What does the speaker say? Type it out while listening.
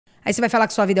Aí você vai falar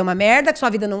que sua vida é uma merda, que sua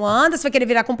vida não anda, você vai querer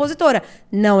virar compositora.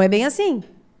 Não é bem assim.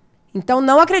 Então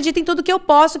não acredita em tudo que eu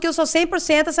posso, que eu sou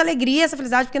 100% essa alegria, essa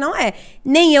felicidade, porque não é.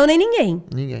 Nem eu, nem ninguém.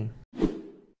 Ninguém.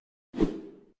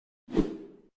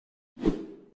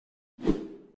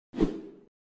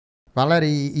 Valéria,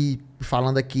 e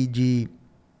falando aqui de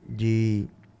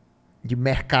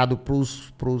mercado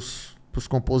pros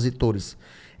compositores,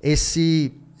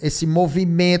 esse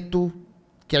movimento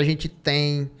que a gente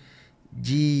tem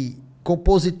de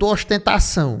compositor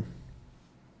ostentação,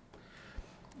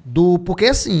 porque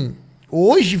assim,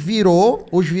 hoje virou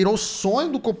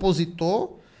sonho do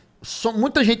compositor,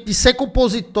 muita gente de ser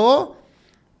compositor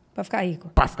Pra ficar rico.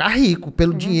 Pra ficar rico,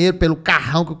 pelo dinheiro, pelo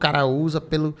carrão que o cara usa,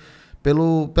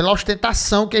 pela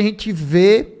ostentação que a gente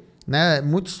vê, né?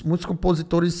 Muitos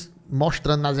compositores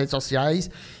mostrando nas redes sociais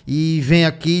e vem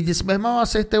aqui e diz, meu irmão, eu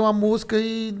acertei uma música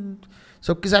e se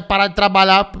eu quiser parar de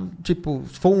trabalhar, tipo,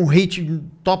 se for um hit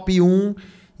top 1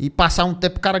 e passar um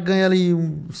tempo, o cara ganha ali R$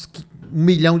 1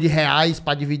 milhão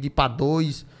pra dividir pra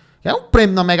 2. É um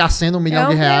prêmio na Mega Sena, R$ 1 milhão. É um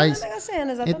prêmio na Mega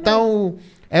Sena, exatamente. Então,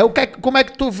 como é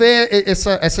que tu vê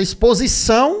essa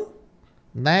exposição,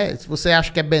 né? Se você acha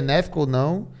que é benéfico ou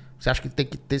não, você acha que tem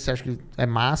que ter, você acha que é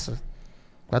massa?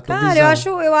 Qual é a tua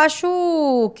visão? Eu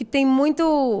acho que tem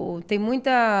muita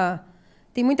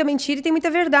mentira e tem muita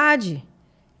verdade.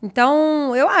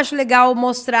 Então, eu acho legal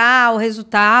mostrar o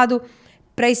resultado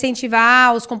para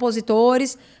incentivar os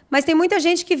compositores, mas tem muita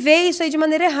gente que vê isso aí de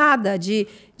maneira errada, de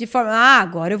forma,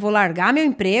 agora eu vou largar meu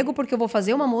emprego porque eu vou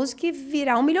fazer uma música e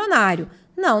virar um milionário.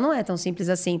 Não é tão simples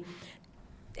assim.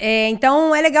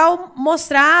 Então, é legal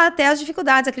mostrar até as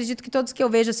dificuldades. Acredito que todos que eu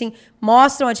vejo assim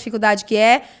mostram a dificuldade que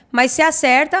é, mas se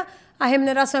acerta, a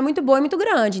remuneração é muito boa e muito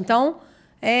grande. Então,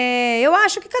 eu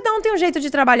acho que cada um tem um jeito de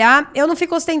trabalhar. Eu não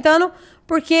fico ostentando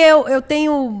porque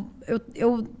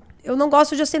eu não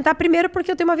gosto de ostentar, primeiro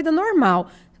porque eu tenho uma vida normal.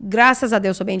 Graças a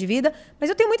Deus sou bem de vida, mas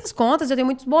eu tenho muitas contas, eu tenho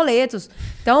muitos boletos.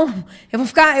 Então, eu vou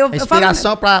ficar...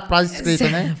 Inspiração para as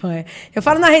inscritas, né? Eu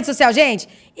falo na rede social, gente,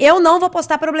 eu não vou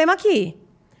postar problema aqui.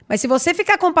 Mas se você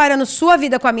ficar comparando sua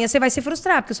vida com a minha, você vai se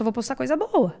frustrar, porque eu só vou postar coisa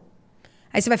boa.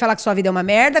 Aí você vai falar que sua vida é uma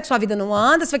merda, que sua vida não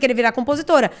anda, você vai querer virar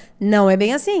compositora. Não é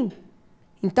bem assim.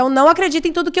 Então não acredita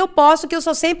em tudo que eu posso, que eu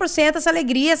sou 100% essa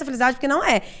alegria, essa felicidade, porque não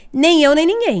é. Nem eu, nem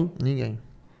ninguém. Ninguém.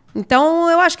 Então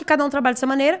eu acho que cada um trabalha dessa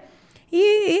maneira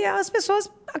e as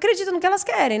pessoas acreditam no que elas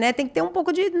querem, né? Tem que ter um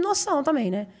pouco de noção também,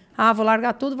 né? Vou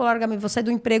largar tudo, vou sair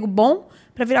do emprego bom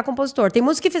para virar compositor. Tem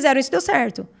muitos que fizeram isso e deu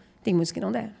certo. Tem muitos que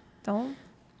não deram. Então...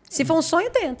 se for um sonho,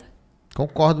 tenta.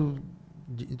 Concordo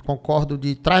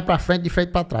de trás para frente, de frente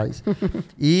para trás.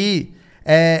 E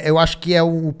eu acho que a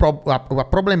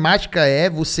problemática é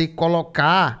você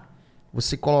colocar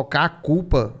a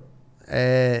culpa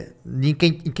em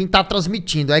quem está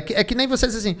transmitindo. É que nem você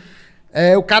diz assim,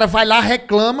 o cara vai lá,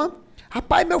 reclama,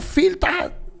 rapaz, meu filho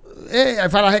tá...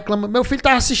 vai lá, reclama, meu filho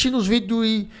tá assistindo os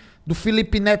vídeos do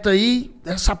Felipe Neto aí,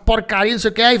 essa porcaria, não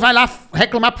sei o que, aí vai lá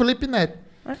reclamar pro Felipe Neto.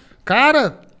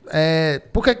 Cara...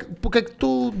 por que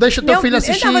tu deixa teu filho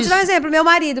assistir vou te dar um exemplo. Meu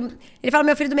marido, ele fala,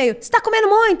 meu filho do meio, você tá comendo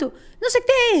muito? Não sei o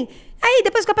que tem. Aí,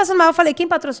 depois que eu passando mal, eu falei, quem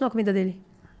patrocinou a comida dele?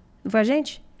 Não foi a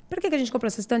gente? Por que a gente comprou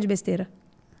esse tanto de besteira?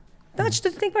 Então a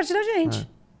atitude tem que partir da gente.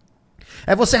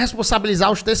 É você responsabilizar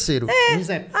os terceiros. Um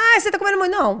exemplo. Você tá comendo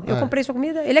muito? Não, eu comprei sua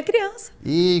comida. Ele é criança.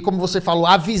 E como você falou,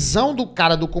 a visão do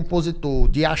cara, do compositor,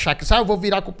 de achar que, eu vou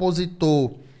virar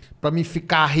compositor pra me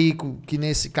ficar rico que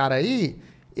nesse cara aí...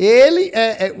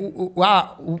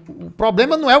 o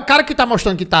problema não é o cara que tá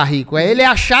mostrando que tá rico, é ele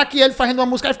achar que ele fazendo uma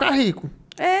música vai ficar rico.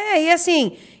 E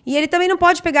assim, e ele também não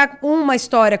pode pegar uma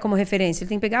história como referência, ele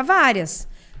tem que pegar várias.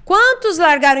 Quantos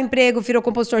largaram o emprego, virou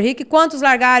compositor rico, e quantos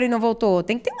largaram e não voltou?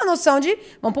 Tem que ter uma noção de...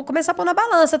 vamos começar a pôr na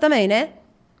balança também, né?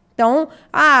 Então,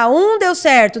 1 deu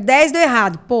certo, 10 deu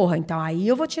errado. Porra, então aí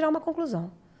eu vou tirar uma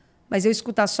conclusão. Mas eu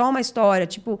escutar só uma história,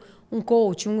 tipo um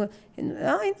coach,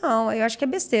 não, eu acho que é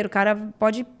besteira. O cara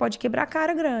pode quebrar a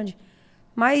cara grande.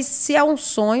 Mas se é um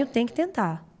sonho, tem que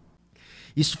tentar.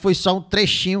 Isso foi só um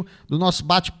trechinho do nosso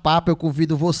bate-papo. Eu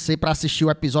convido você para assistir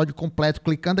o episódio completo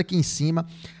clicando aqui em cima.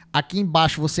 Aqui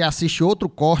embaixo você assiste outro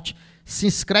corte. Se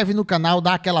inscreve no canal,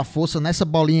 dá aquela força nessa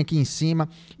bolinha aqui em cima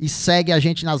e segue a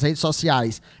gente nas redes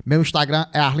sociais. Meu Instagram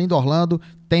é Arlindo Orlando.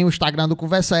 Tem o Instagram do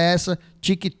Conversa Essa,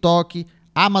 TikTok,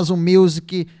 Amazon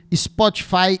Music,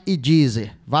 Spotify e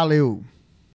Deezer. Valeu!